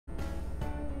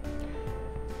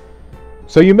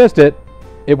So you missed it.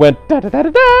 It went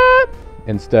da-da-da-da-da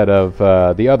instead of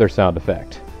the other sound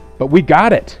effect. But we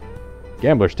got it.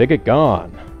 Gambler's ticket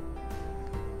gone.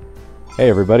 Hey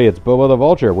everybody, it's Bobo the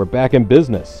Vulture. We're back in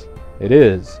business. It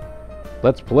is.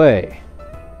 Let's play.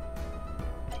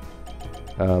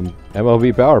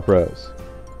 MLB Power Pros.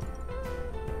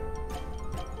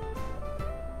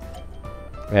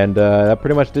 And that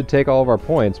pretty much did take all of our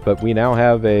points, but we now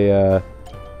have a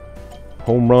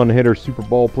home run hitter Super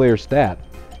Bowl player stat.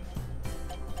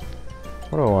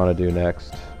 What do I want to do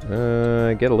next?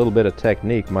 Get a little bit of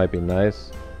technique might be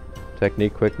nice.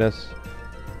 Technique, quickness.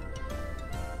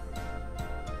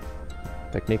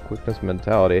 Technique, quickness,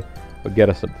 mentality would get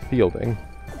us some fielding.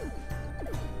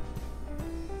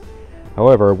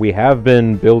 However, we have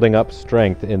been building up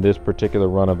strength in this particular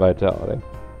run of vitality.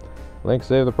 Link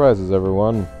save the prizes,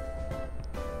 everyone.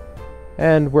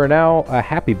 And we're now a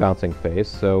happy bouncing face,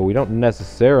 so we don't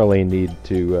necessarily need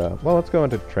to... well, let's go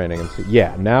into training and see.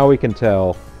 Yeah, now we can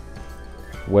tell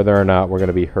whether or not we're going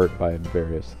to be hurt by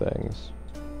various things.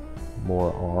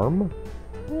 More arm?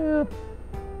 Yeah.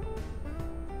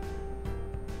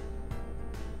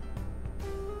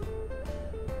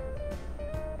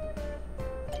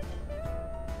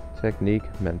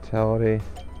 Technique, mentality,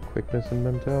 quickness and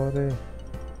mentality.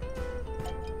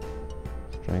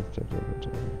 Strength,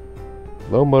 mentality.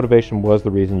 Low motivation was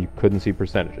the reason you couldn't see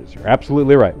percentages. You're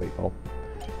absolutely right, Lethal.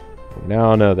 We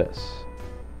now know this.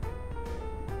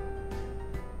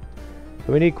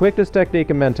 So we need quickness, technique,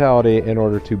 and mentality in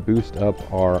order to boost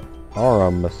up our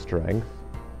arm strength.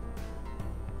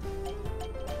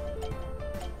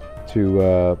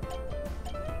 Or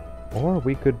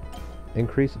we could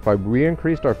increase, if I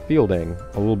re-increased our fielding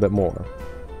a little bit more,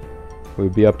 we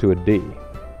would be up to a D,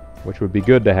 which would be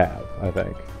good to have, I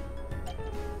think.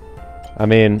 I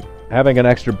mean, having an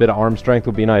extra bit of arm strength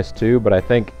would be nice too, but I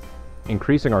think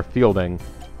increasing our fielding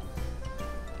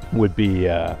would be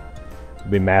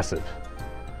massive.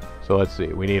 So let's see,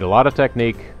 we need a lot of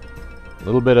technique, a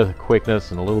little bit of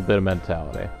quickness, and a little bit of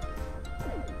mentality.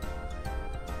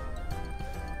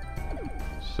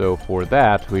 So for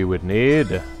that, we would need...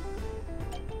 a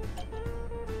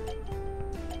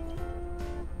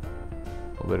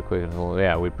little bit of quickness.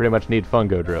 Yeah, we pretty much need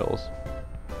fungo drills.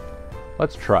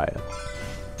 Let's try it.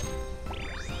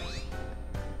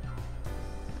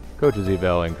 Coach's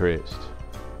eval increased.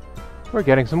 We're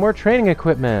getting some more training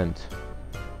equipment.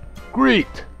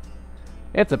 Great!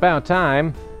 It's about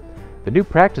time. The new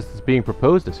practice that's being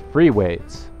proposed is free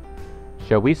weights.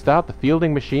 Shall we stop the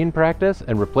fielding machine practice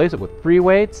and replace it with free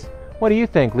weights? What do you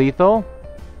think, Lethal?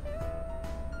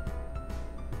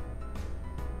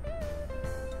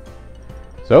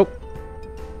 So,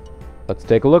 let's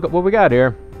take a look at what we got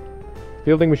here.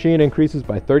 Fielding machine increases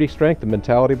by 30 strength and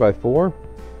mentality by 4.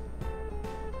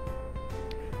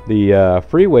 The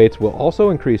free weights will also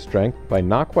increase strength by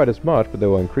not quite as much, but they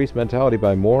will increase mentality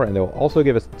by more, and they will also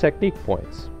give us technique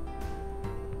points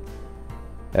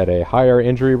at a higher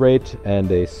injury rate and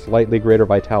a slightly greater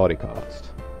vitality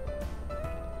cost.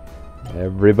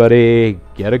 Everybody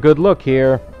get a good look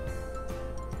here.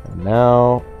 And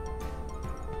now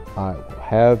I will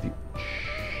have you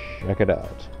check it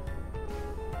out.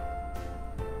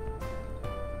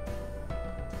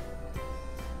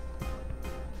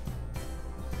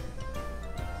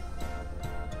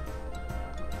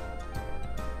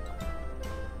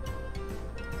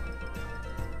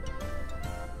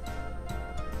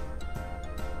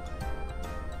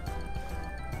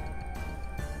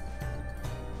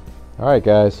 Alright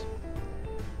guys,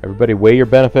 everybody weigh your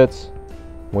benefits,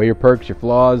 weigh your perks, your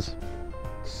flaws,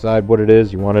 decide what it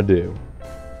is you want to do.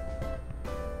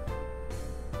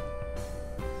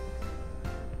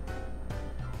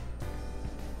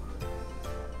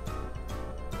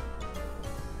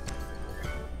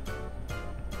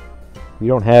 You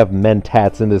don't have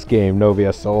mentats in this game,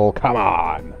 Novia Soul, come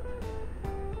on!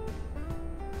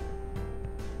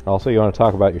 Also, you want to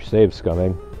talk about your save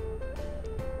scumming.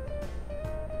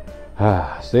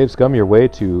 Save scum your way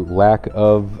to lack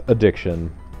of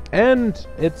addiction. And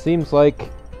it seems like...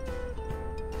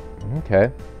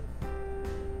 okay.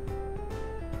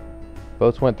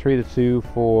 Votes went 3-2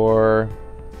 for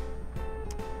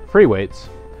free weights.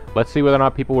 Let's see whether or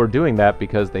not people were doing that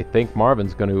because they think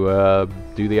Marvin's going to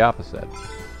do the opposite.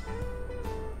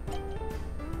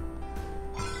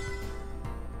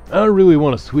 I really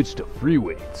want to switch to free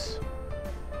weights.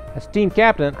 As team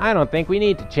captain, I don't think we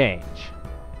need to change.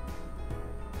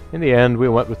 In the end, we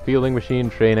went with fielding machine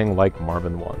training like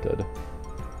Marvin wanted.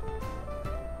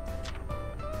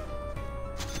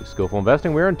 With skillful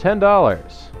investing, we earned $10.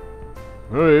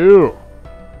 Hey you!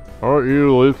 Aren't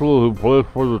you Lethal who plays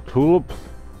for the Tulips?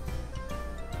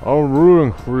 I'm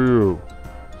rooting for you.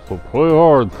 So play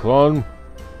hard, son.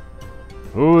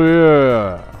 Oh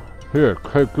yeah. Here,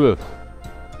 take this.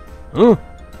 Huh?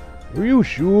 Are you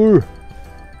sure?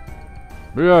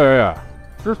 Yeah.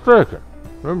 Just take it.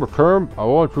 In return, I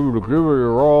want you to give it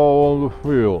your all on the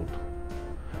field.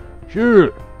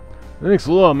 Sure. Thanks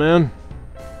a lot, man.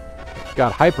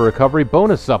 Got hyper recovery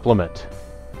bonus supplement.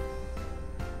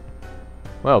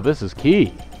 Well, this is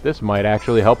key. This might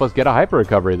actually help us get a hyper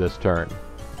recovery this turn.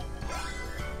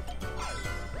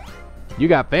 You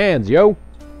got fans, yo.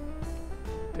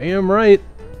 Damn right.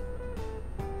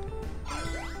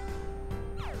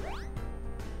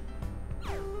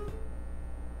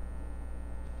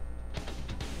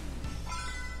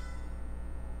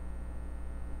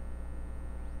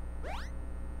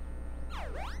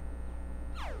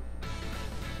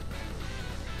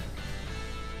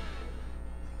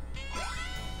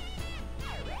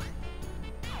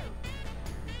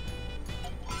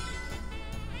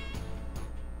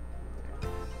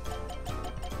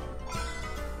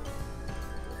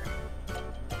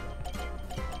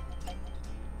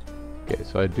 Okay,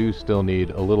 so I do still need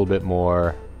a little bit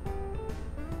more,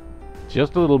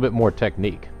 just a little bit more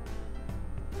technique.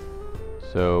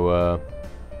 So,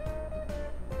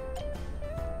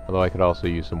 although I could also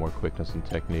use some more quickness and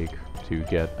technique to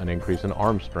get an increase in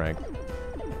arm strength.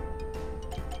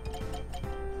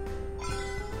 A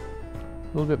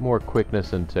little bit more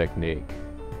quickness and technique.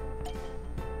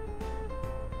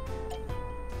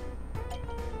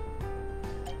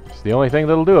 It's the only thing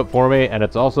that'll do it for me, and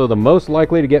it's also the most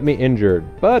likely to get me injured.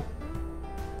 But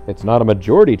it's not a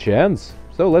majority chance,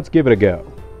 so let's give it a go.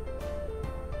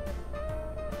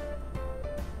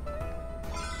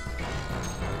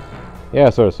 Yeah, I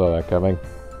sort of saw that coming.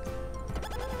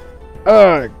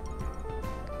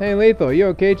 Hey, Lethal, you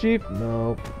okay, Chief?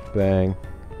 No. Bang.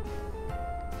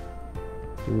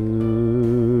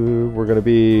 We're gonna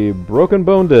be broken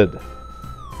boned.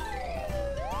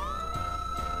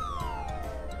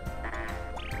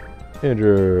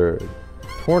 Injured.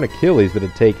 Torn Achilles, but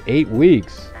it'd take 8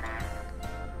 weeks.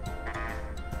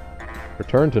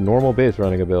 Return to normal base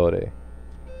running ability.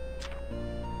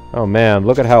 Oh man,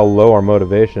 look at how low our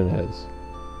motivation is.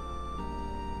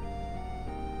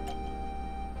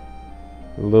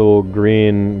 Little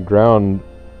green ground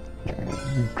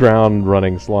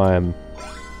running slime.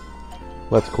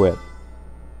 Let's quit.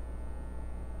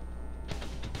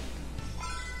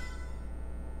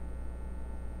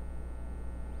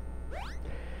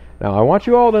 Now, I want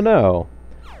you all to know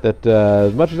that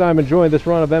as much as I'm enjoying this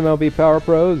run of MLB Power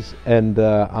Pros, and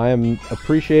I am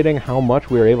appreciating how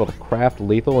much we are able to craft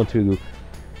Lethal into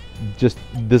just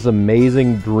this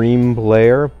amazing dream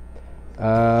player,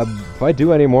 if I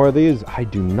do any more of these, I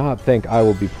do not think I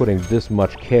will be putting this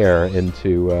much care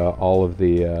into all of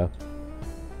the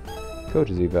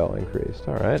coaches eval increased.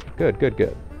 Alright,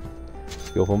 good.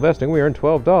 Skillful investing, we earned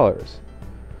 $12.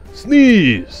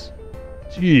 Sneeze!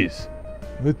 Jeez,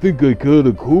 I think I caught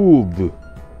a cold.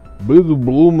 Better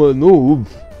blow my nose.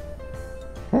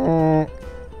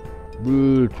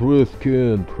 Trash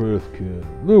can.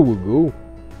 There we go.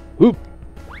 Oop.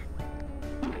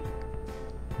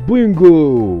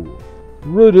 Bingo!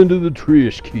 Right into the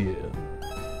trash can.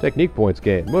 Technique points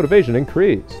gained. Motivation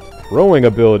increased. Throwing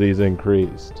abilities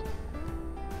increased.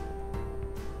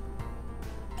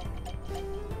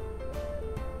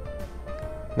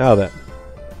 Now then.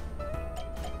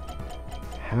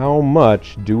 How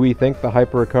much do we think the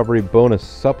Hyper Recovery bonus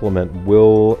supplement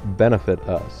will benefit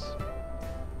us?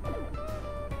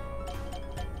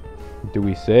 Do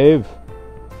we save?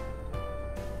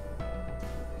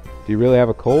 Do you really have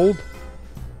a cold?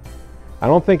 I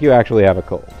don't think you actually have a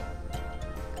cold.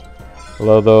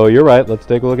 Although, you're right, let's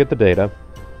take a look at the data.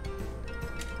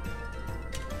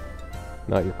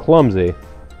 No, you're clumsy.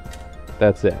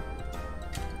 That's it.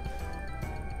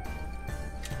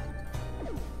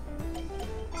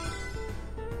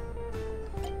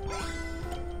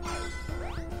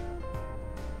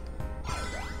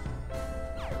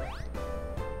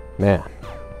 Man,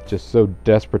 just so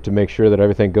desperate to make sure that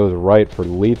everything goes right for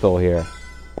Lethal here.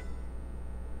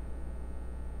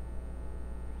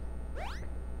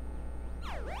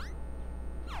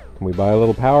 Can we buy a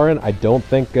little power in? I don't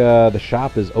think the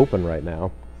shop is open right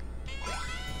now.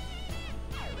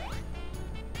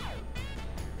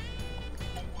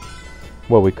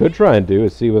 What we could try and do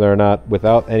is see whether or not,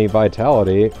 without any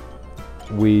vitality,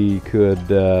 we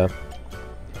could...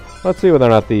 let's see whether or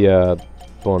not the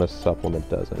bonus supplement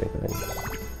does anything.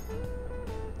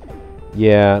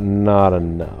 Yeah, not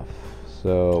enough.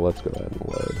 So let's go ahead and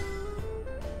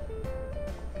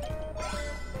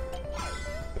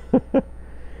load.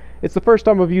 It's the first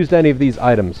time I've used any of these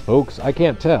items, folks. I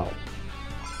can't tell.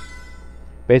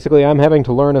 Basically, I'm having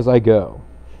to learn as I go.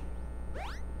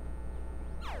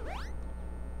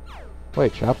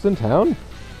 Wait, shop's in town?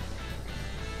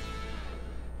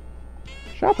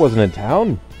 Shop wasn't in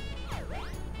town.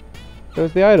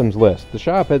 There's the items list. The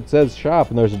shop, it says shop,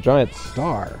 and there's a giant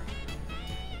star.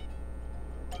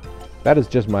 That is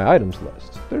just my items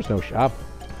list. There's no shop.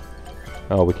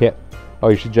 Oh, we can't... Oh,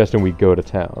 you're suggesting we go to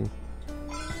town.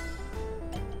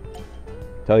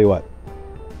 Tell you what.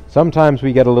 Sometimes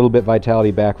we get a little bit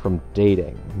vitality back from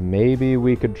dating. Maybe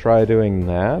we could try doing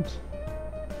that?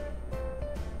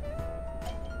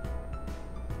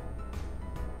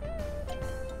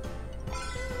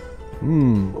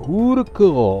 Who to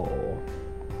call?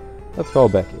 Let's call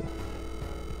Becky.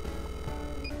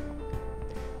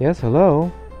 Yes,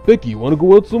 hello? Becky, you want to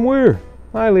go out somewhere?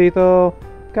 Hi, Lethal.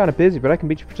 Kind of busy, but I can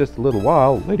beat you for just a little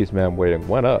while. Ladies' man waiting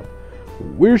went up.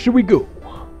 Where should we go?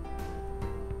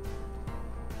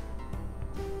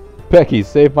 Becky,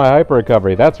 save my hyper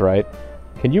recovery. That's right.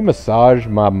 Can you massage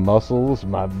my muscles,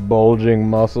 my bulging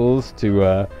muscles,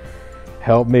 to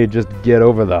help me just get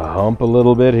over the hump a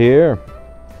little bit here?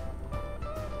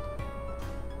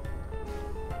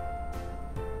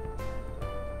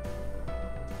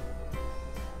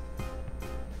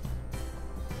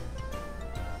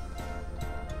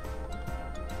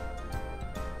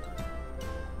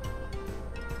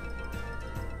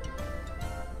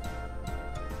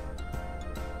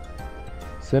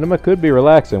 Cinema could be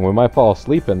relaxing. We might fall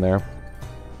asleep in there.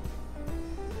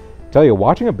 Tell you,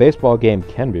 watching a baseball game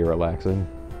can be relaxing.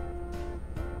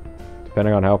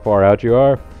 Depending on how far out you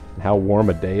are and how warm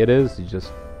a day it is, you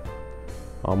just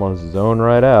almost zone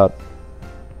right out.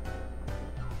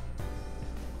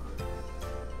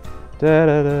 Da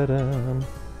da da da.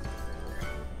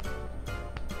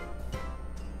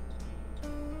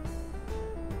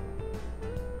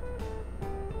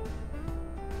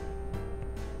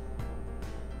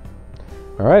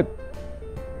 Alright.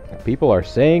 People are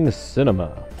saying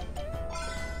cinema.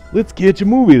 Let's catch a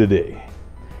movie today.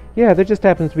 Yeah, there just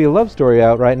happens to be a love story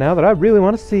out right now that I really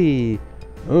want to see.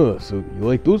 Oh, so you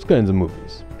like those kinds of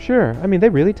movies? Sure, I mean, they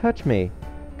really touch me.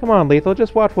 Come on, Lethal,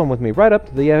 just watch one with me right up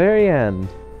to the very end.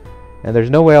 And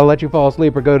there's no way I'll let you fall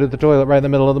asleep or go to the toilet right in the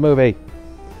middle of the movie.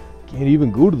 Can't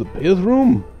even go to the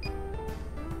bathroom?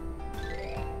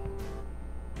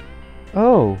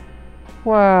 Oh.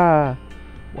 Wow.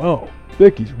 Wow.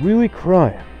 Becky's really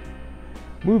crying.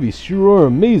 Movies sure are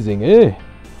amazing, eh?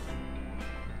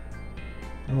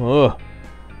 Oh,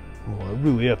 I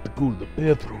really have to go to the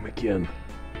bathroom again.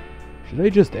 Should I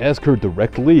just ask her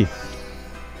directly?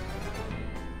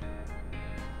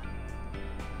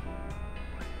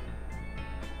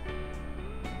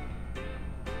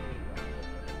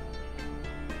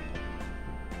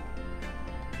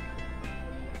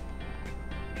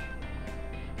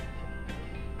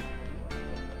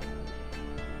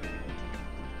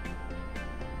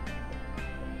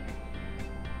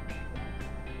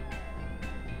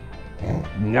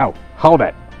 No, hold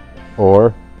it.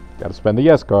 Or, gotta spend the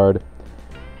yes card.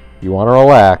 You wanna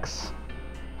relax.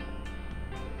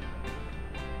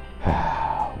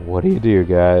 What do you do,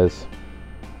 guys?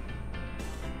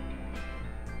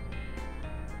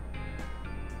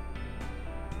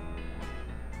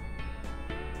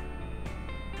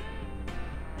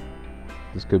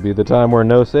 This could be the time where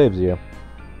no saves you.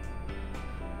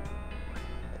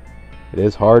 It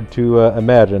is hard to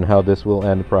imagine how this will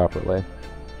end properly.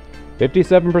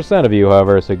 57% of you,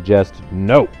 however, suggest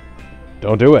no.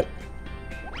 Don't do it.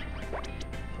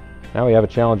 Now we have a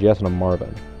challenge yes and a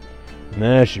Marvin.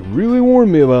 Nah, she really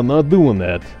warned me about not doing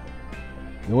that.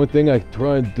 The only thing I can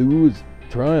try and do is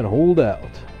try and hold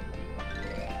out.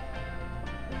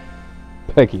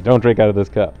 Becky, don't drink out of this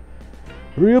cup.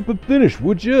 Hurry up and finish,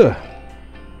 would ya?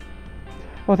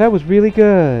 Oh, that was really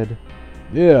good.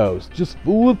 Yeah, it was just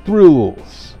full of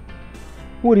thrills.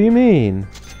 What do you mean?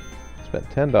 Spent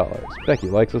 $10. Becky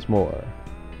likes us more.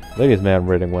 Ladies' man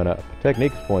rating went up.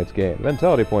 Techniques points gained.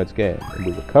 Mentality points gained. And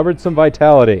we recovered some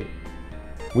vitality.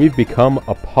 We've become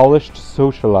a polished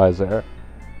socializer.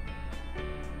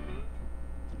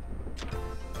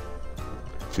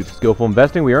 Due to skillful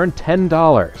investing, we earned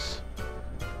 $10.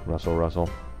 Russell.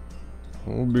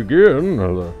 We'll begin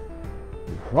the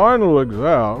final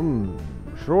exam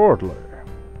shortly.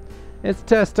 It's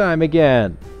test time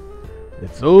again.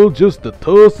 It's all just a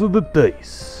toss of the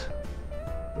dice.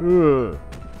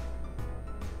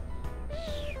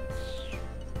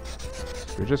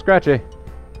 Scratchy, scratchy.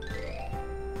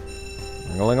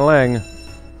 Ling-a-ling-a-ling.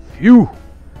 Phew!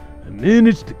 I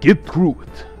managed to get through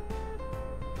it.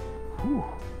 Whew.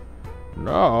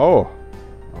 Now,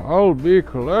 I'll be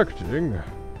collecting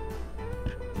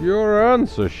your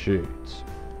answer sheets.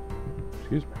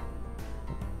 Excuse me.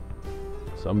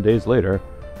 Some days later.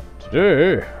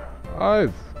 Today,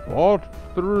 I've bought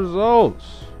the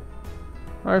results.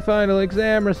 Our final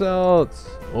exam results.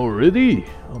 Already?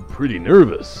 I'm pretty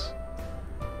nervous.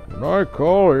 When I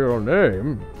call your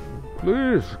name,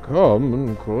 please come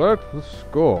and collect the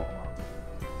score.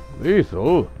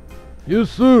 Lethal? Yes,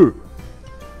 sir.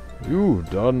 You've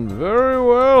done very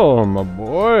well, my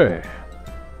boy.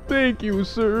 Thank you,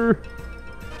 sir.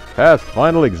 Passed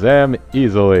final exam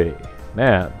easily.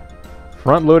 Man,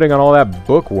 front-loading on all that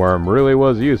bookworm really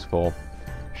was useful.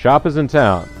 Shop is in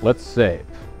town. Let's save.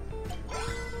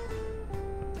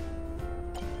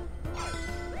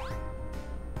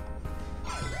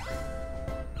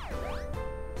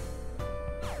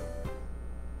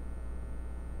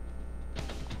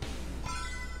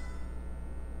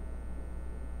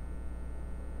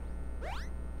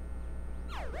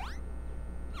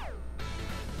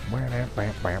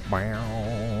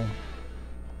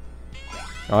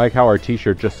 I like how our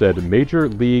t-shirt just said Major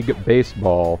League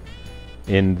Baseball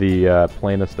in the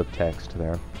plainest of text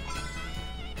there.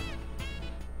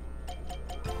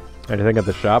 Anything at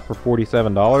the shop for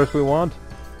 $47 we want?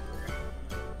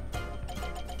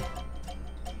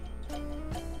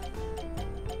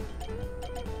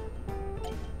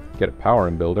 Get a power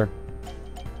in builder.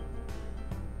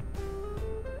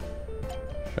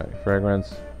 Shiny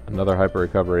fragrance. Another hyper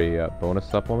recovery bonus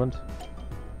supplement.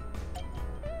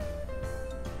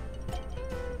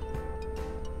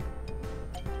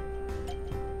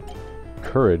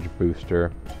 Courage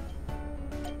booster.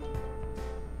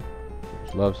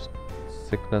 Loves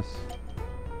sickness.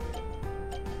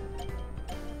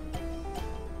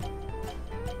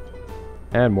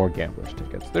 And more gambler's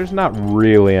tickets. There's not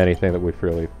really anything that we'd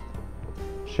really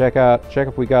check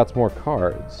if we got some more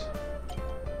cards.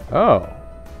 Oh.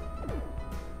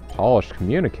 Polished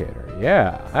communicator.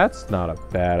 Yeah, that's not a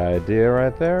bad idea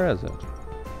right there, is it?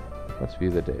 Let's view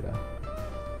the data.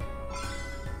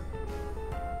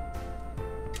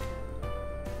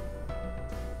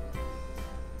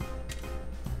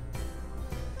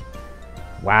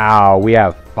 Wow, we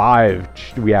have five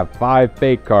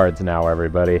fake cards now,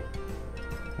 everybody.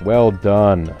 Well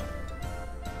done.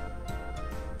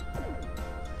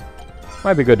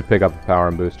 Might be good to pick up a power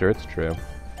and booster, it's true.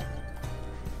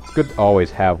 It's good to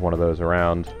always have one of those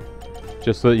around.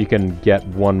 Just so that you can get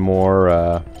one more,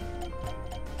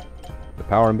 the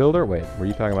power and builder? Wait, were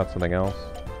you talking about something else?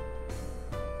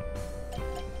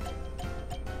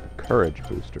 The courage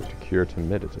booster to cure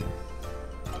timidity.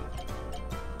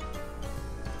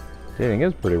 Dating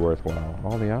is pretty worthwhile.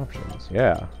 All the options,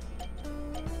 yeah.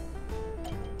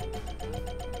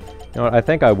 You know what, I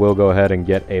think I will go ahead and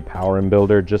get a power and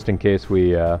builder just in case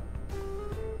we,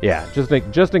 yeah,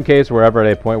 just in case we're ever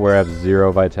at a point where I have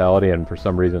 0 vitality and for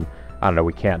some reason, I don't know,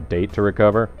 we can't date to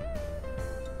recover.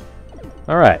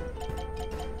 Alright.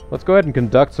 Let's go ahead and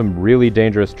conduct some really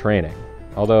dangerous training.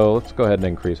 Although, let's go ahead and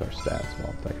increase our stats while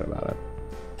I'm thinking about it.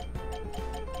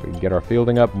 We can get our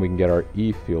fielding up and we can get our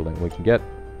E-fielding. We can get...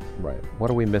 Right, what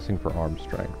are we missing for arm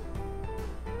strength?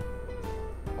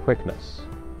 Quickness.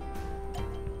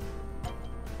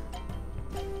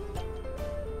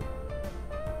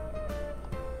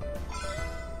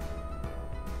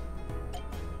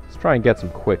 Try and get some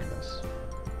quickness.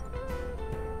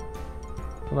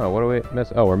 No, what do we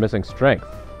miss? Oh, we're missing strength.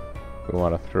 We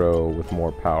want to throw with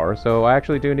more power, so I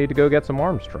actually do need to go get some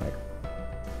arm strength.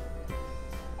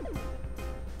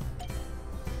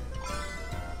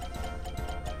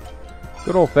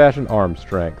 Good old-fashioned arm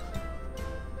strength.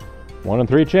 1 in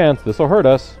 3 chance. This'll hurt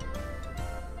us.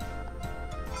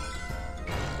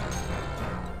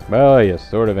 Well, you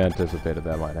sort of anticipated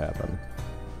that might happen.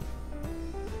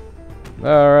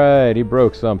 Alright, he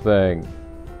broke something.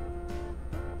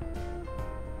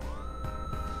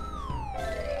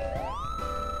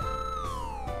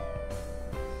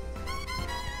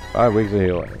 Five weeks of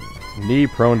healing. Knee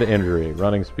prone to injury.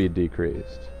 Running speed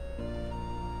decreased.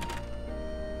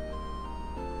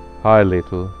 Hi,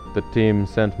 Lethal. The team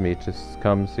sent me to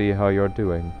come see how you're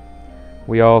doing.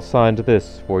 We all signed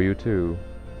this for you, too.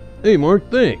 Hey,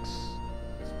 Mark, thanks.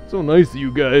 So nice of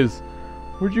you guys.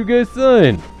 Where'd you guys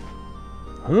sign?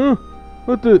 Huh?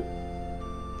 What the...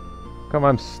 Come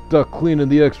I'm stuck cleaning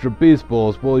the extra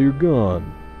baseballs while you're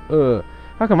gone.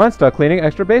 How come I'm stuck cleaning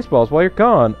extra baseballs while you're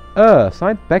gone?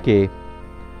 Signed Becky.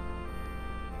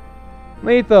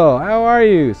 Lethal, how are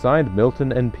you? Signed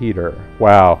Milton and Peter.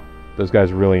 Wow, those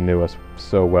guys really knew us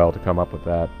so well to come up with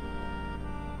that.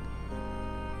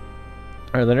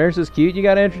 Are the nurses cute? You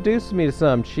gotta introduce me to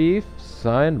some, Chief.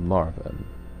 Signed Marvin.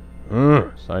 Huh?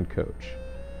 Signed Coach.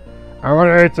 I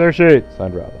want to eat sushi!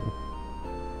 Signed Robin.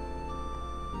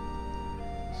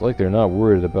 It's like they're not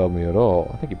worried about me at all.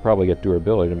 I think you probably get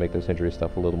durability to make this injury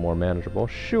stuff a little more manageable.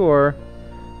 Sure.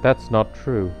 That's not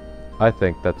true. I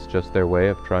think that's just their way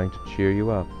of trying to cheer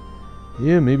you up.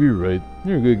 Yeah, maybe you're right.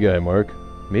 You're a good guy, Mark.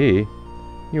 Me?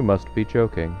 You must be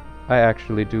joking. I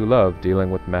actually do love dealing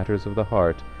with matters of the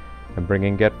heart and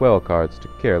bringing get-well cards to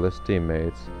careless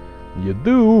teammates. You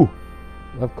do?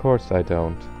 Of course I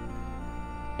don't.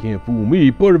 Can't fool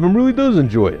me. Part of him really does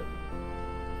enjoy it.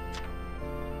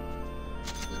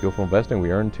 Skillful investing,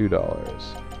 we earn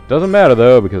 $2. Doesn't matter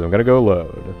though, because I'm gonna go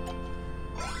load.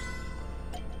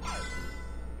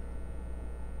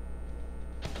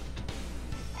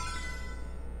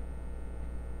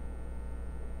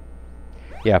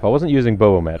 Yeah, if I wasn't using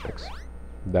Bobo Magics,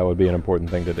 that would be an important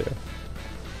thing to do.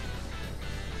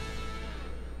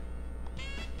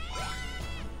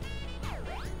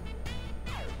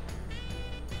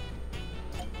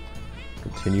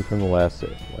 Continue from the last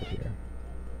save point here.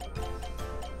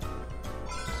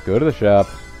 Let's go to the shop.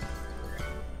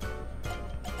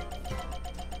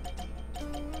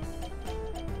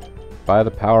 Buy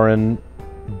the Power in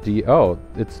D. Oh,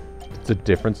 it's a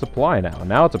different supply now.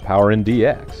 Now it's a Power in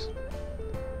DX.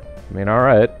 I mean,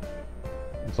 alright.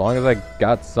 As long as I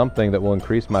got something that will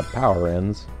increase my power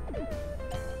ends.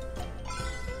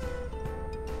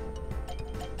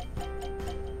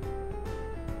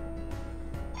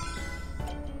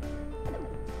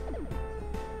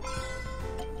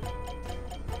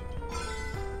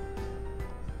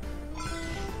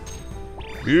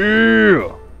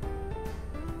 Yeah!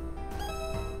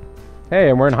 Hey,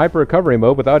 and we're in hyper recovery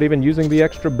mode without even using the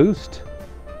extra boost.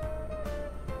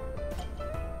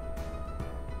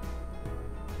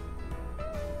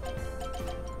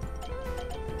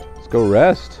 Go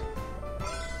rest.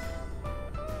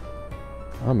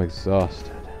 I'm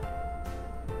exhausted.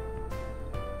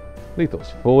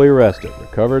 Lethal's fully rested,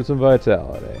 recovered some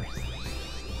vitality.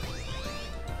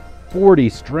 40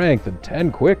 strength and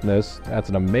 10 quickness. That's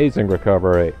an amazing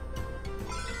recovery.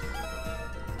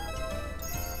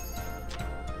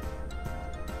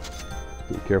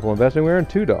 Be careful investing, we earn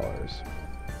 $2.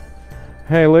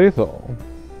 Hey, Lethal.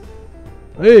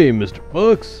 Hey, Mr.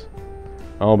 Fox.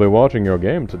 I'll be watching your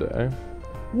game today.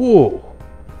 Whoa!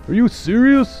 Are you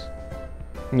serious?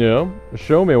 Yeah,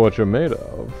 show me what you're made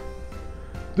of.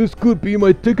 This could be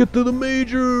my ticket to the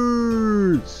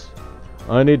majors!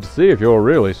 I need to see if you're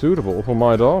really suitable for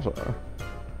my daughter.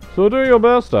 So do your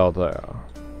best out there.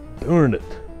 Darn it.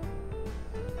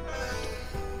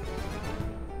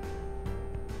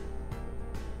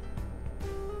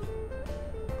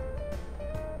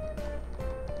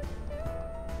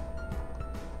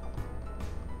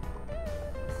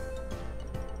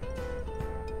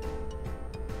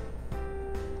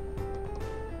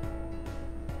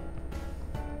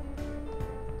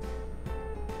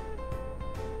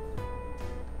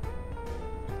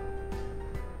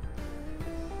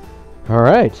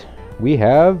 Alright, we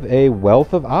have a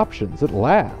wealth of options at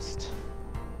last.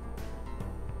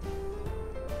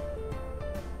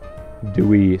 Do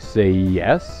we say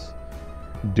yes?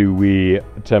 Do we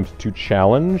attempt to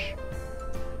challenge?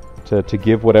 To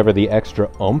give whatever the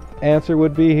extra oomph answer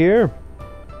would be here?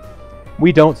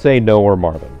 We don't say no or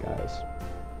Marvin, guys.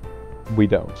 We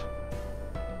don't.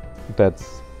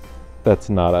 That's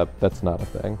not a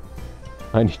thing.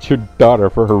 I need your daughter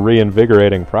for her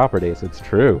reinvigorating properties, it's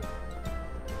true.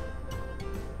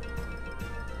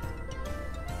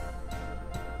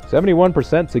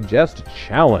 71% suggest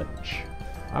challenge.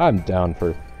 I'm down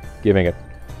for giving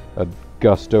a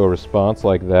gusto response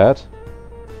like that.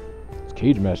 It's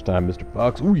cage match time, Mr.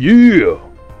 Fox. Oh yeah!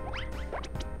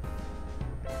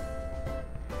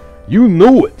 You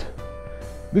know it!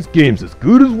 This game's as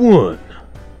good as one!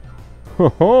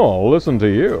 Oh, listen to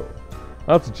you.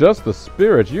 That's just the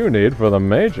spirit you need for the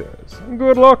majors.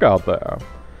 Good luck out there.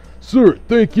 Sir,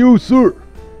 thank you, sir!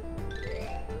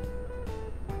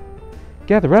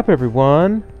 Gather up,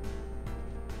 everyone.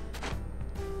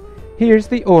 Here's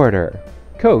the order.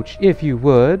 Coach, if you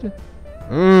would.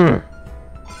 Alright,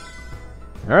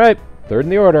 third in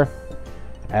the order.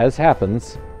 As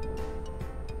happens.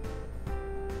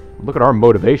 Look at our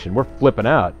motivation. We're flipping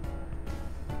out.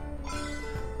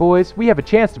 Boys, we have a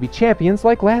chance to be champions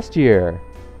like last year.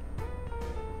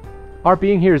 Our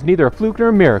being here is neither a fluke nor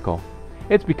a miracle.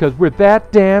 It's because we're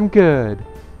that damn good.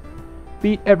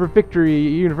 Beat Ever Victory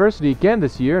University again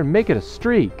this year and make it a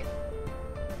streak.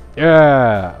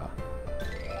 Yeah.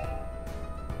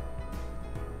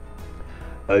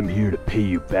 I'm here to pay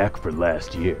you back for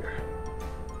last year.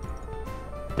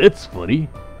 That's funny,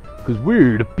 because we're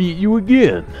here to beat you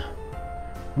again.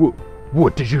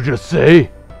 What did you just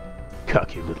say?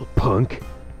 cocky little punk.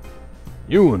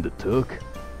 You won the took.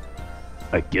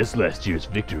 I guess last year's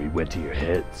victory went to your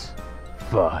heads.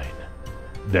 Fine.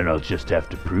 Then I'll just have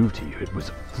to prove to you it was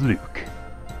a fluke.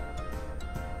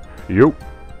 Yup.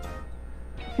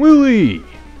 Willie!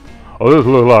 Oh, this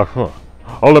looks like fun.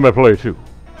 Oh, let me play too.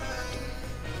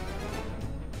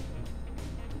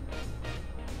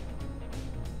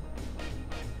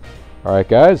 Alright,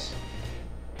 guys.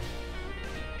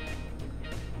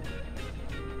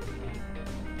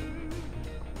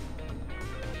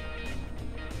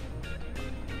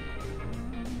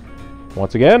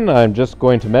 Once again, I'm just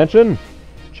going to mention,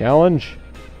 challenge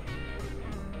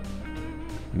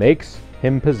makes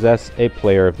him possess a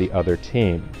player of the other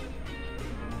team.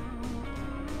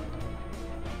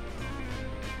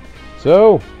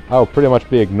 So, I'll pretty much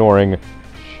be ignoring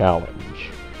challenge.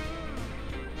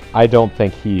 I don't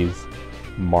think he's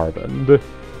Marvin.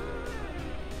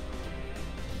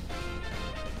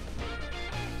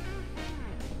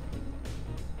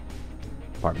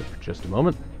 Pardon me for just a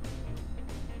moment.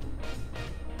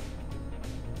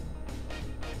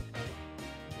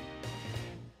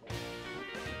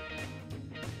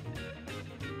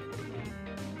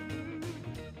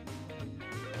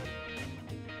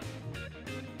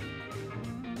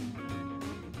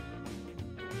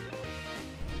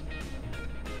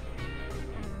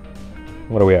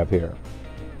 What do we have here?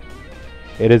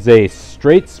 It is a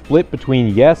straight split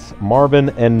between yes, Marvin,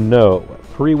 and no.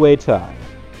 Three-way tie.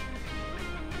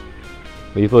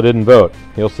 Lethal didn't vote.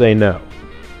 He'll say no.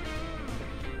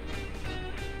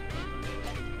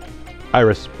 I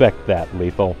respect that,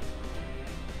 Lethal.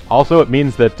 Also, it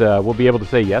means that we'll be able to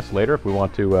say yes later if we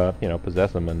want to,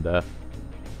 possess him. And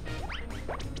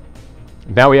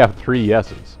now we have 3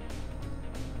 yeses.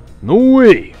 No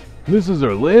way! This is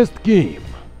our last game.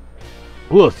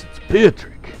 Plus, it's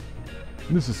Patrick.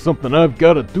 This is something I've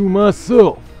got to do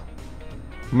myself.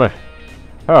 Man,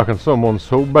 how can someone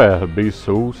so bad be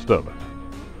so stubborn?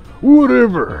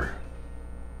 Whatever.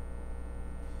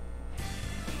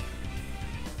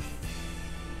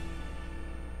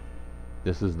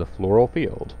 This is the floral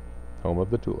field. Home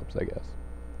of the tulips, I guess.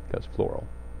 Because floral.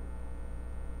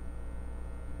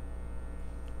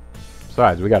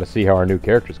 Besides, we got to see how our new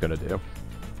character's going to do.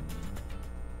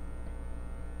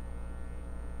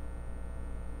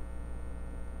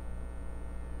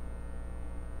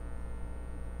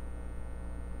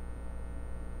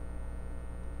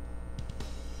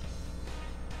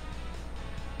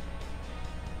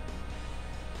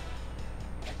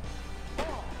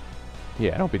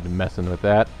 Yeah, don't be messing with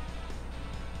that.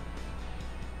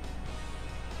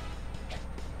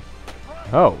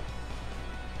 Oh.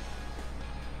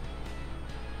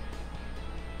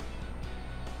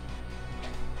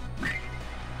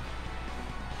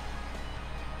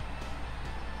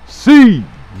 See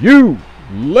you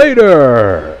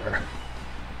later!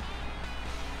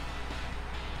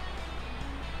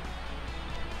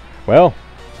 Well,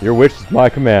 your wish is my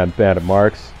command, Bandit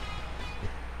Marks.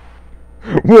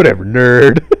 Whatever,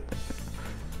 nerd.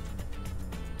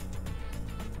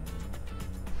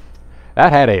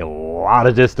 That had a lot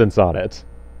of distance on it.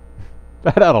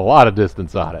 That had a lot of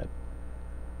distance on it.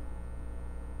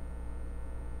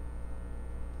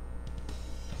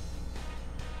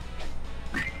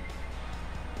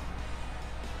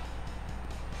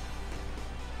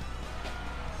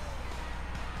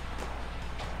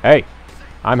 Hey,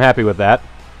 I'm happy with that.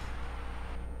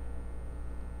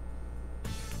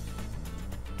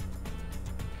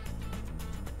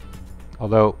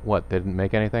 Although, what, they didn't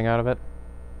make anything out of it?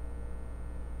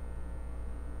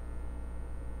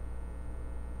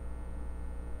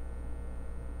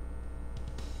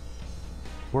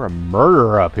 We're a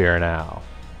murderer up here now.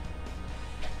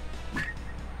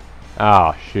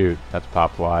 Oh, shoot. That's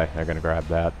Pop Fly. They're gonna grab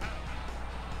that.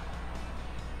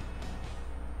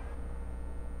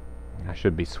 I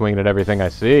should be swinging at everything I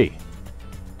see.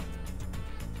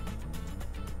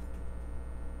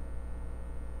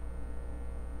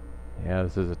 Yeah,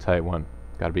 this is a tight one.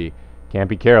 Can't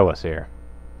be careless here.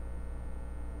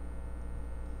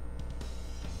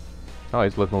 Oh,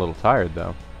 he's looking a little tired,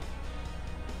 though.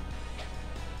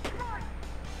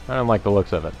 I don't like the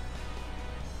looks of it.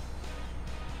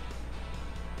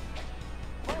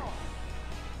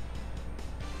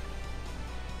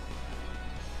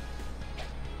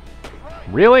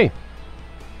 Really?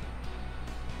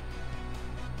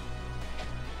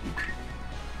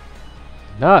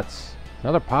 Nuts.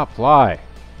 Another Pop Fly.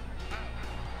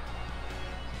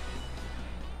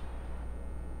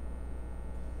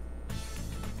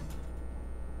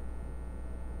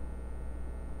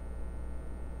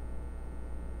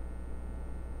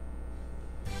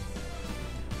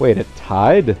 Wait, it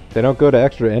tied? They don't go to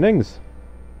extra innings?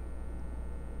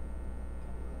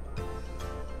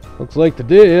 Looks like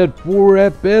today had 4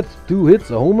 at-bats, 2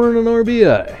 hits, a homer, and an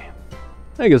RBI.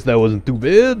 I guess that wasn't too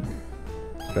bad.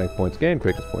 Strength points gained,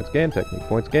 quickness points gained, technique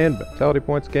points gained, vitality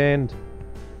points gained.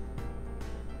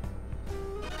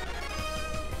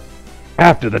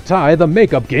 After the tie, the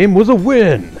makeup game was a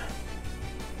win.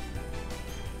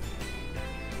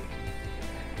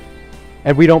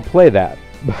 And we don't play that.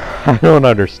 I don't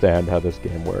understand how this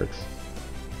game works.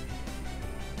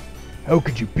 How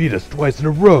could you beat us twice in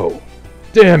a row?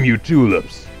 Damn you,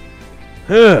 Tulips.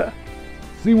 Huh.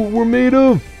 See what we're made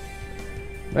of?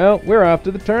 Well, we're off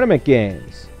to the tournament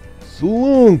games. So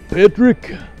long,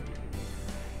 Patrick.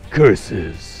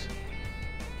 Curses.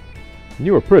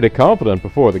 You were pretty confident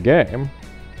before the game.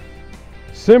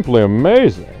 Simply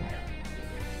amazing.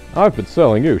 I've been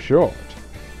selling you short.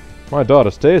 My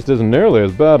daughter's taste isn't nearly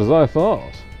as bad as I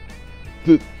thought.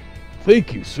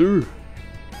 Thank you, sir.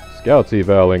 Scout's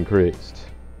eval increased.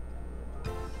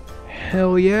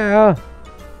 Hell yeah.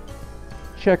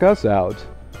 Check us out.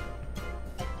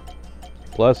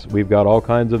 Plus, we've got all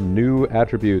kinds of new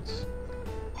attributes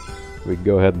we can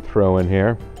go ahead and throw in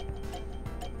here.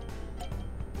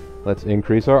 Let's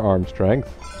increase our arm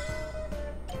strength.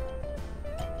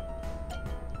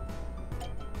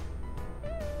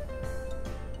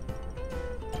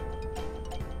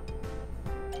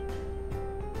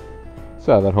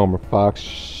 Saw that Homer Fox.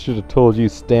 Should have told you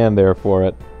stand there for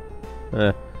it.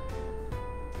 Eh.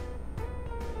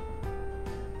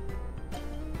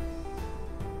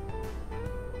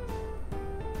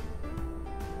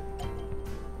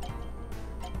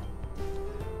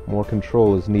 More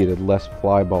control is needed, less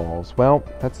fly balls. Well,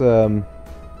 that's I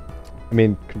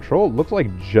mean, control looks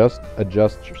like just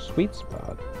adjust your sweet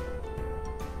spot.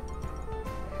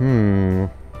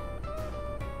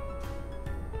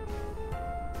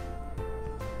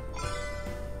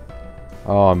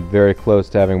 Oh, I'm very close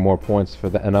to having more points for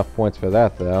that. Enough points for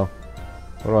that, though.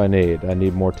 What do I need? I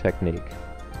need more technique.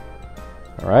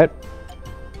 All right,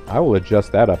 I will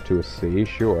adjust that up to a C.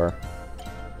 Sure.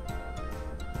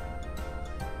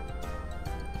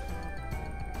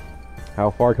 How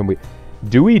far can we...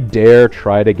 Do we dare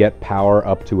try to get power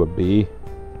up to a B?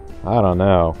 I don't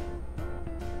know.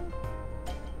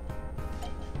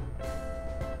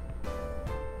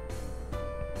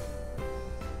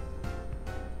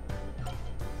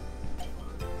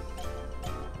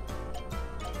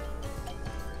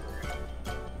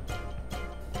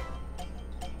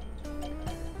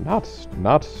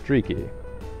 Not streaky.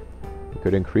 We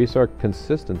could increase our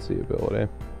consistency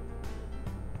ability.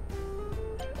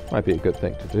 Might be a good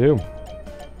thing to do.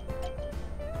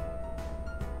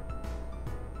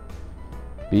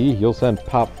 B, you'll send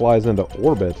pop flies into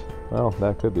orbit. Well,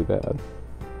 that could be bad.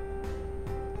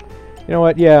 You know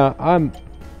what? Yeah, I'm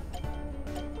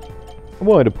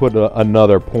willing to put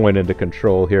another point into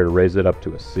control here to raise it up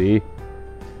to a C.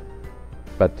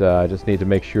 But I just need to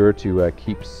make sure to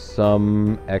keep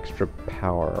some extra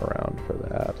power around for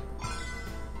that.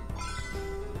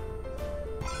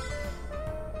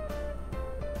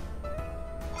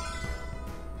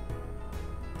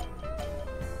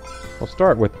 We'll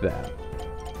start with that.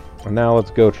 And now let's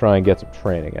go try and get some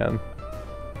training in.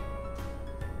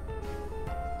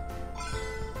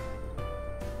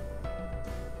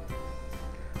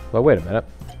 Well, wait a minute.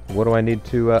 What do I need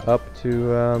to up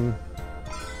to?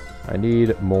 I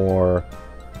need more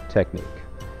technique.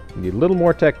 I need a little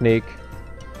more technique.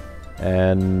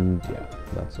 And yeah,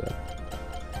 that's it.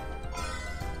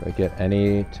 Do I get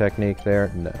any technique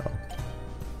there? No.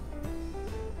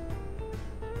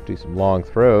 Do some long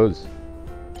throws.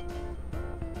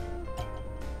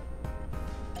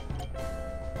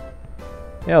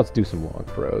 Yeah, let's do some long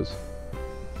throws.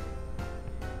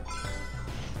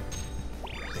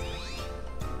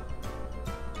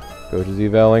 Coach's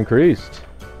eval increased.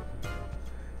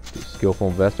 Through skillful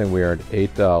investing, we earned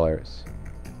 $8.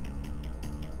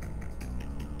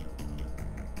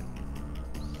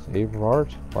 Save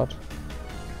art? What?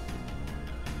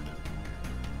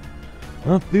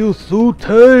 I feel so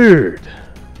tired.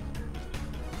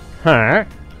 Huh?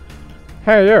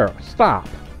 Hey, you, stop.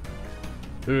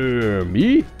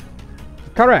 Me?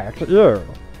 Correct, you.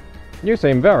 You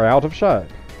seem very out of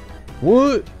shape.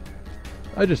 What?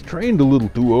 I just trained a little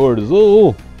too hard is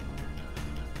all.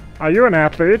 Are you an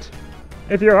athlete?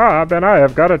 If you are, then I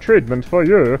have got a treatment for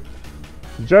you.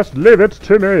 Just leave it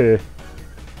to me.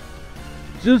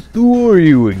 Just who are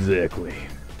you exactly?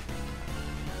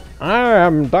 I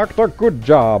am Dr.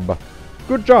 Goodjob.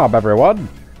 Good job, everyone.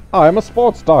 I'm a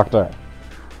sports doctor.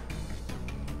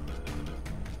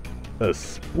 A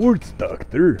sports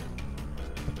doctor?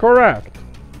 Correct.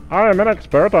 I am an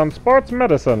expert on sports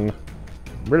medicine.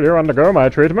 Will you undergo my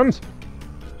treatment?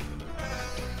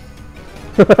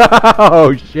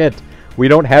 Oh shit! We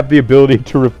don't have the ability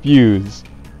to refuse.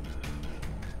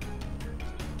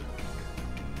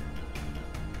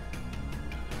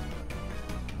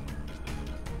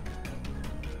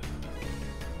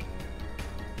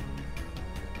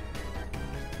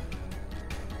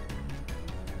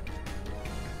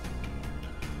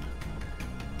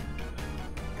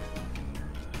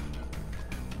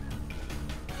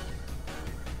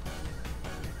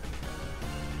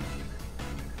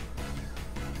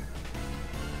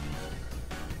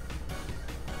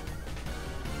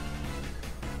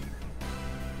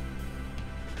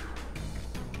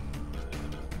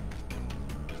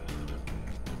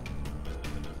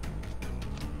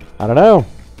 I don't know.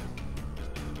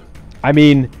 I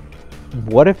mean,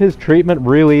 what if his treatment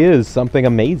really is something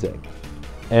amazing?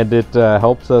 And it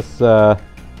helps us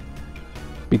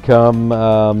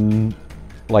become,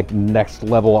 like, next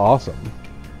level awesome.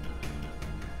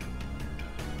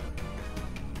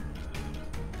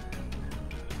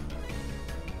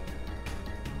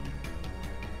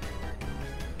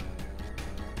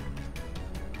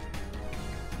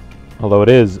 Although it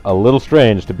is a little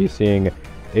strange to be seeing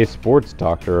a sports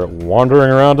doctor wandering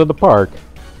around in the park.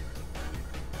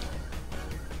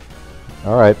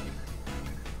 Alright.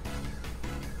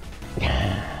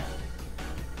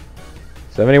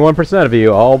 71% of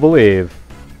you all believe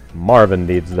Marvin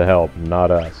needs the help,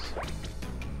 not us.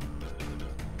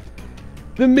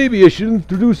 Then maybe I should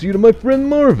introduce you to my friend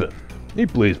Marvin. He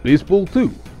plays baseball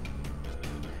too.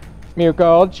 You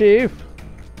called, Chief?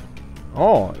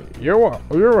 Oh, you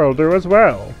will do as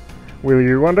well. Will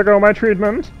you undergo my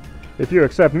treatment? If you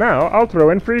accept now, I'll throw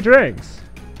in free drinks.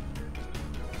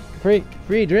 Free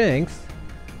drinks?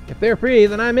 If they're free,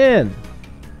 then I'm in.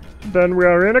 Then we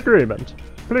are in agreement.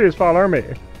 Please follow me.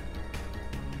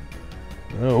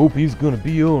 I hope he's gonna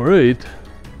be alright.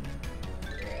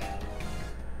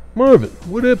 Marvin,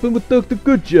 what happened with Dr.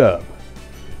 Goodjob?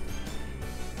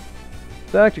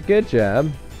 Dr.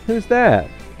 Goodjob? Who's that?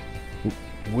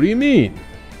 What do you mean?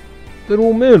 That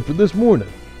old man from this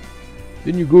morning.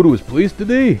 Didn't you go to his place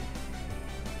today?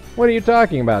 What are you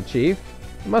talking about, Chief?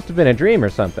 It must have been a dream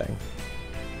or something.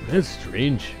 That's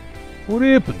strange. What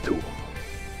happened to him?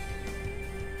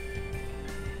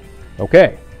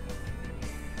 Okay.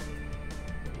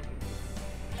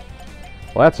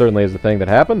 Well, that certainly is the thing that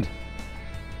happened.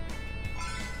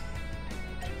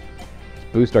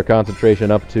 Let's boost our concentration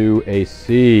up to a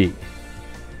C.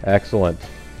 Excellent.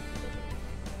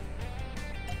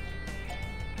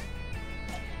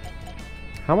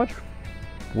 How much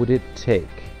would it take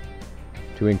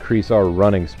to increase our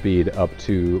running speed up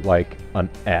to, like, an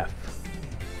F?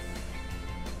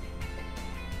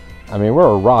 I mean, we're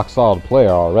a rock-solid player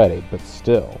already, but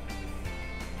still.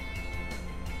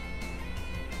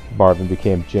 Marvin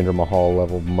became Jinder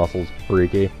Mahal-level muscles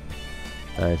freaky.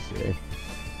 I see.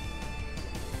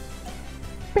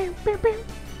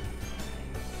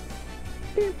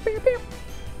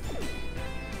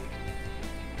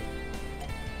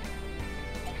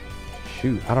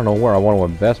 Shoot, I don't know where I want to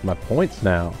invest my points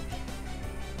now.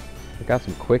 I got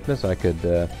some quickness. I could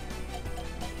have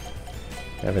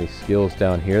any skills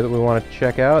down here that we want to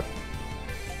check out.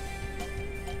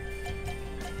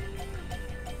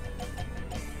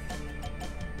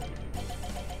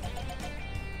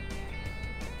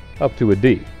 Up to a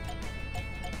D.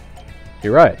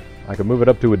 You're right. I could move it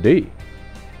up to a D.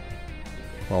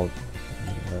 Well,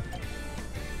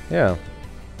 yeah.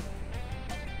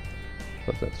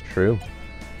 But that's true.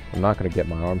 I'm not going to get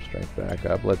my arm strength back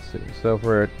up. Let's see. So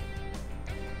for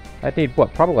I'd need,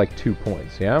 what, probably like 2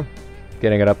 points, yeah?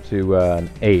 Getting it up to an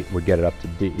 8 would get it up to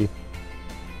D.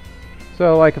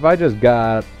 So, like, if I just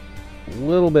got a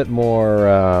little bit more,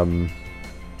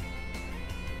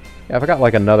 yeah, if I got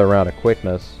like another round of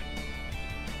quickness.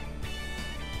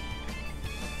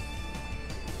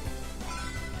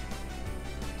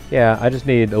 Yeah, I just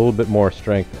need a little bit more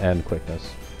strength and quickness.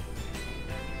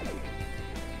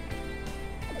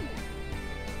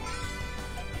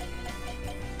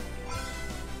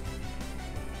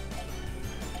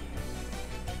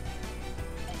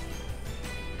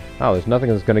 Oh, there's nothing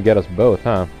that's going to get us both,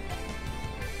 huh?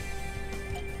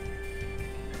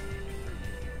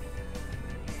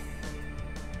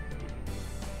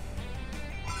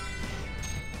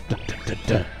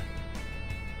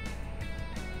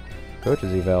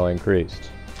 Coach's eval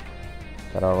increased.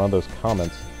 Gotta outrun those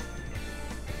comments.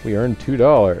 We earned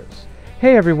 $2.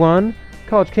 Hey everyone!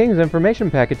 College King's information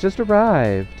packet just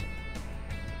arrived.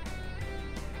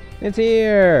 It's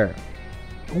here!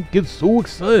 Don't get so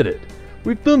excited.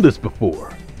 We've done this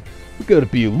before. We gotta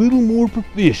be a little more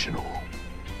professional.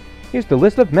 Here's the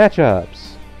list of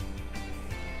matchups.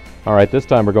 Alright, this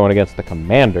time we're going against the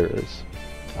Commanders.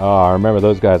 Ah, I remember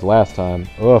those guys last time.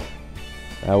 Oof.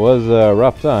 That was a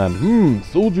rough time.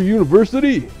 Soldier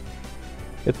University?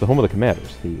 It's the home of the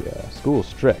Commanders. The school's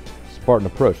strict, Spartan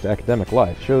approach to academic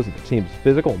life shows that the team's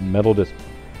physical and mental discipline.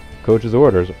 Coach's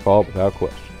orders are followed without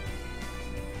question.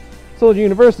 Soldier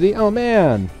University? Oh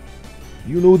man!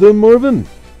 You know them, Marvin?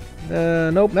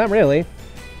 Nope, not really.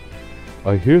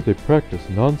 I hear they practice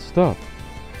non-stop.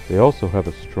 They also have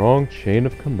a strong chain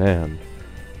of command.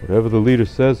 Whatever the leader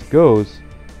says goes.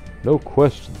 No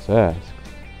questions asked.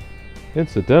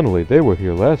 Incidentally, they were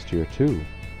here last year too.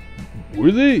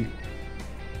 Were they?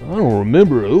 I don't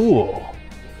remember at all.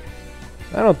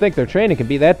 I don't think their training can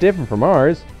be that different from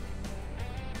ours.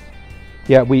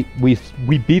 Yeah, we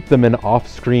beat them in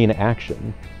off-screen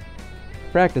action.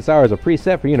 Practice hours are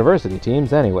preset for university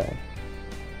teams anyway.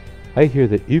 I hear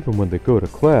that even when they go to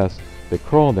class, they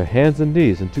crawl on their hands and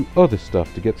knees and do other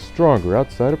stuff to get stronger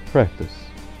outside of practice.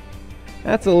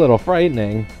 That's a little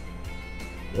frightening.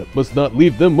 That must not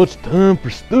leave them much time for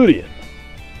studying.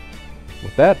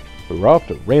 With that, we're off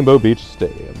to Rainbow Beach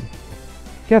Stadium.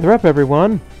 Gather up,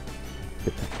 everyone.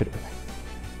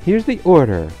 Here's the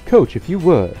order. Coach, if you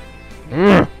would.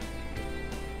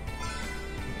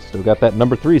 Still got that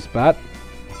number 3 spot.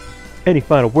 Any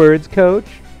final words, Coach?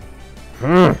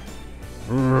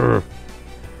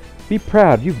 Be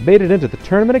proud, you've made it into the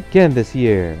tournament again this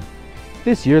year.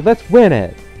 This year, let's win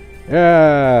it.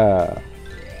 Yeah.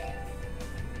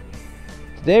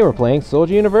 Today we're playing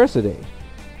Soldier University.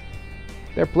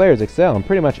 Their players excel in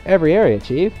pretty much every area,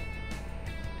 Chief.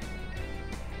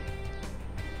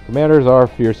 Commanders are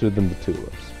fiercer than the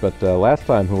Tulips, but last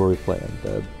time who were we playing?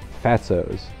 The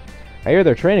Fatsos. I hear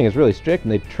their training is really strict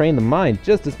and they train the mind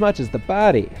just as much as the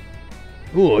body.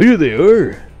 Oh, here they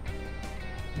are.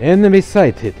 Enemy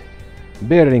sighted.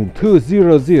 Bearing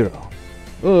 200.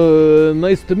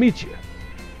 Nice to meet you.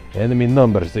 Enemy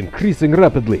numbers increasing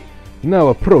rapidly. Now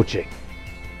approaching.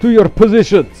 To your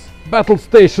positions. Battle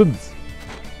stations.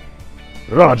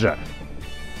 Roger.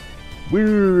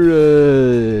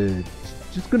 We're,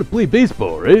 just gonna play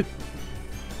baseball, right?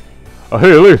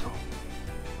 Hey, Lethal.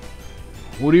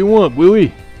 What do you want,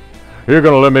 Willie? You're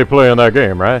gonna let me play in that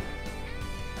game, right?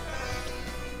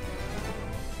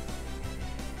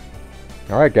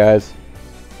 Alright, guys.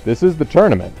 This is the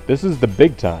tournament. This is the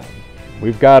big time.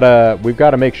 We've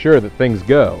gotta make sure that things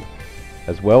go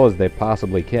as well as they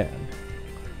possibly can.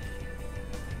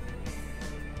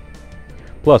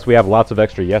 Plus, we have lots of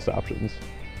extra yes options.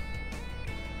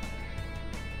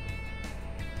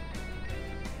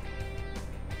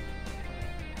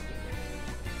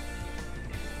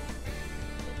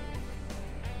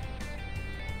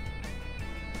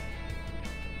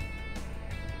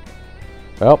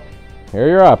 Well, here are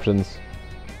your options.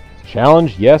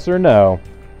 Challenge, yes or no.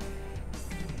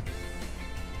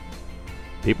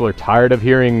 People are tired of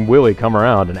hearing Willie come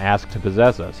around and ask to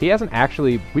possess us.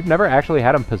 We've never actually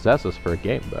had him possess us for a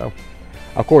game, though.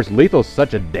 Of course, Lethal's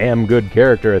such a damn good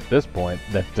character at this point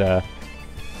that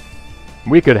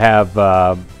we could have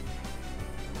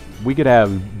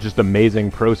just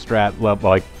amazing pro strat level,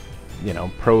 like, you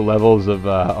know, pro levels of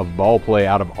ball play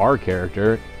out of our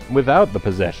character without the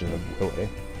possession of Willie.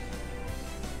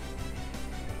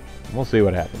 We'll see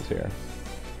what happens here.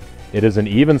 It is an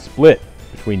even split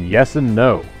between yes and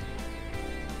no.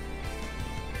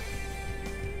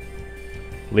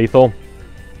 Lethal,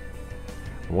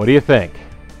 what do you think?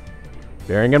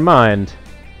 Bearing in mind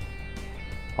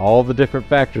all the different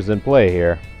factors in play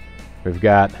here, we've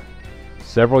got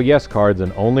several yes cards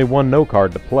and only one no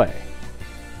card to play.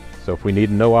 So if we need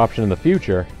a no option in the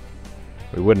future,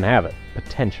 we wouldn't have it,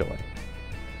 potentially.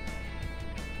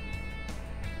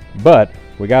 But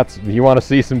you want to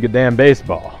see some goddamn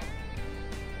baseball.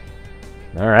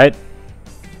 Alright.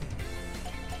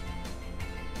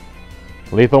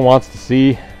 Lethal wants to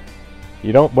see...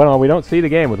 we don't see the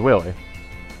game with Willie.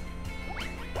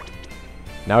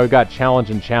 Now we've got challenge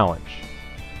and challenge.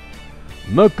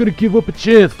 I'm not gonna give up a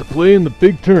chance to play in the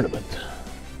big tournament.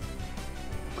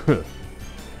 If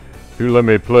you let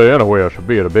me play anywhere, I should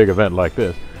be at a big event like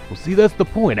this. Well, see, that's the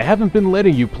point. I haven't been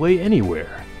letting you play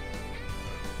anywhere.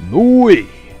 No way.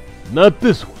 Not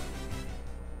this one.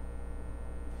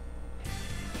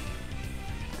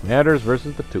 Commanders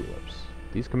versus the Tulips.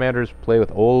 These commanders play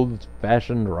with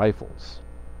old-fashioned rifles.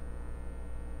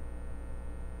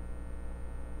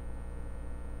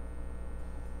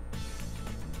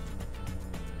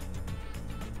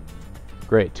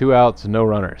 Great, 2 outs, no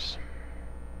runners.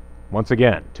 Once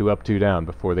again, 2 up, 2 down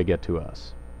before they get to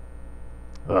us.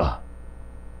 Ugh.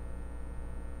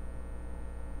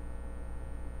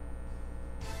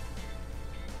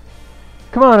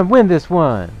 Come on and win this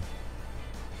one.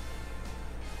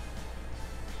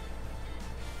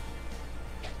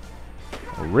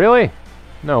 Really?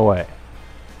 No way.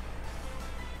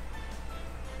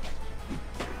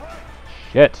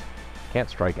 Shit. Can't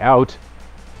strike out.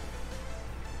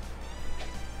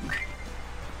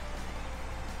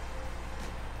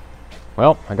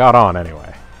 Well, I got on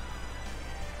anyway.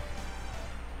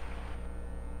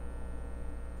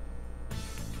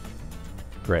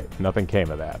 Great. Nothing came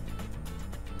of that.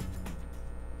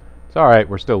 It's alright.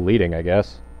 We're still leading, I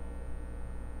guess.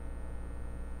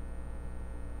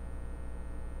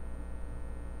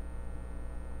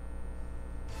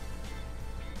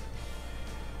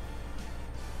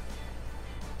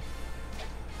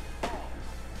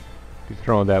 He's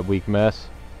throwing that weak mess.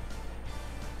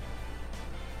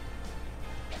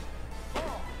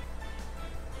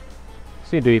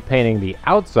 Seem to be painting the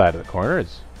outside of the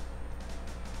corners.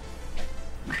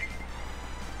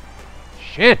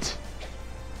 Shit!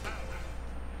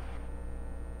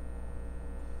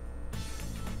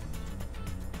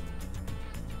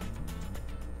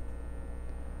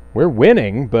 We're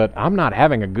winning, but I'm not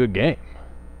having a good game.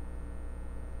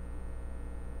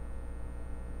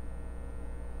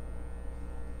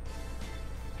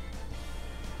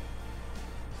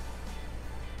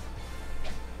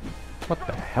 What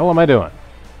the hell am I doing?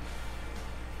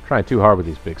 Trying too hard with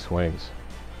these big swings.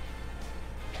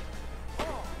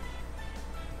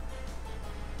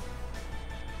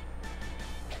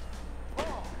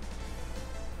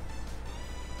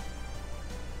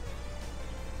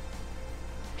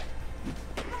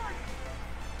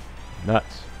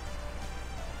 Nuts.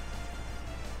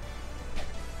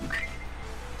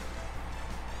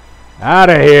 Out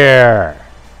of here!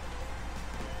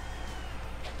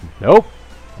 Nope.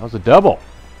 That was a double.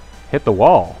 Hit the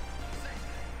wall.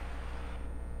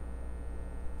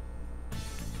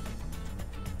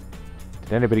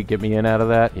 Did anybody get me in out of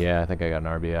that? Yeah, I think I got an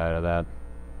RBI out of that.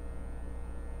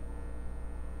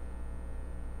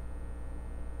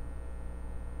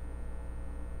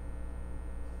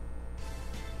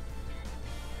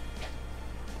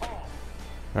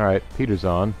 Alright, Peter's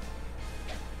on.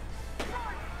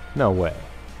 No way.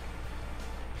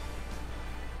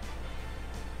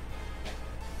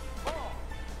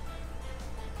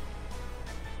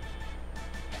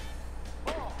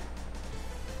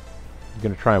 You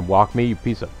gonna try and walk me, you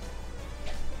piece of...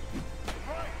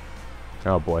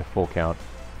 Oh boy, full count.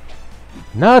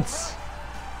 Nuts!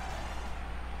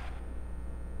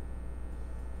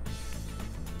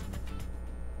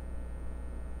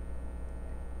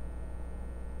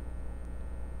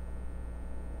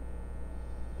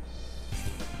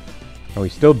 Oh, he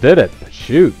still did it, but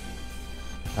shoot.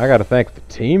 I gotta thank the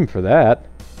team for that.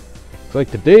 Looks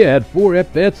like today I had 4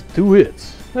 at-bats and 2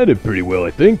 hits. I did pretty well, I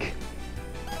think.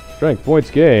 Strength points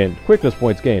gained, quickness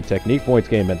points gained, technique points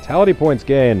gained, mentality points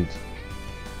gained.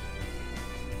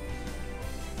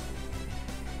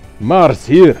 Mars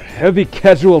here, heavy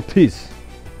casualties.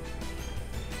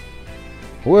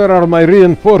 Where are my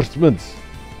reinforcements?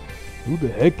 Who the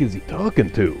heck is he talking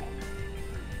to?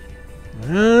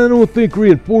 I don't think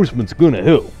reinforcements gonna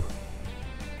help.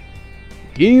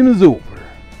 Game is over.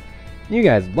 You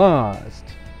guys lost.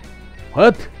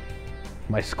 What?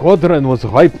 My squadron was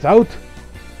wiped out?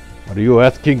 Are you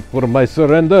asking for my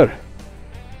surrender?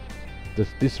 Does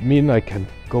this mean I can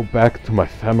go back to my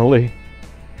family?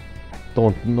 I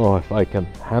don't know if I can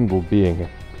handle being a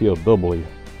POW.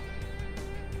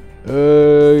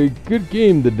 Good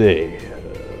game today.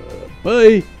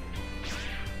 Bye.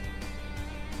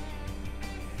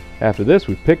 After this,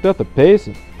 we picked up the pace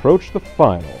and approached the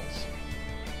finals.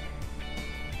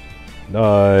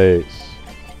 Nice.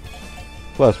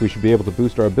 Plus, we should be able to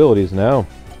boost our abilities now.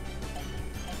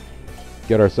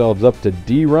 Get ourselves up to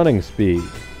D running speed.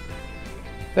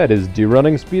 That is D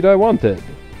running speed I wanted.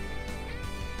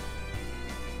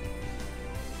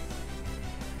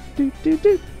 Do, do,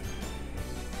 do.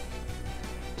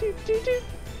 Do, do, do.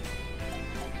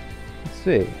 Let's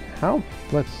see.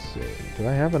 Let's see. Do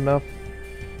I have enough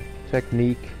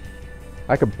technique?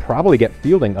 I could probably get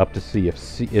fielding up to C if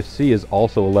C is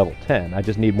also a level 10. I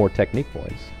just need more technique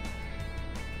points.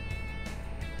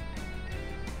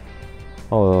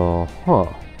 Oh, huh.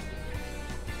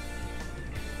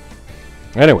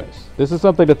 Anyways, this is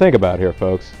something to think about here,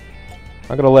 folks.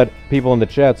 I'm going to let people in the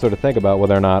chat sort of think about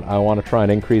whether or not I want to try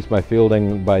and increase my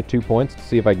fielding by 2 points to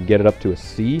see if I can get it up to a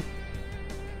C,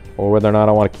 or whether or not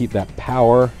I want to keep that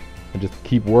power and just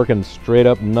keep working straight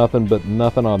up nothing but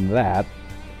nothing on that.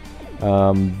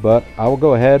 But I will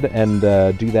go ahead and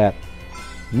do that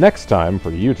next time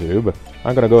for YouTube.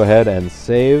 I'm going to go ahead and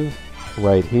save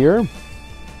right here.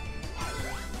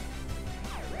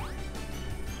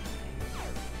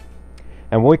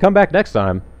 And when we come back next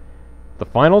time, the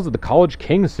finals of the College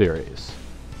King Series.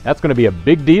 That's going to be a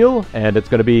big deal, and it's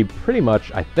going to be pretty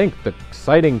much, I think, the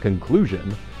exciting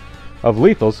conclusion of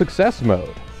Lethal Success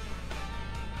Mode.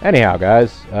 Anyhow,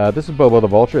 guys, this is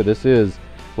BoboTheVulture. This is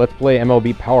Let's Play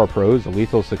MLB Power Pros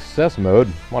Lethal Success Mode.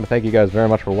 I want to thank you guys very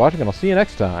much for watching, and I'll see you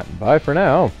next time. Bye for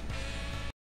now.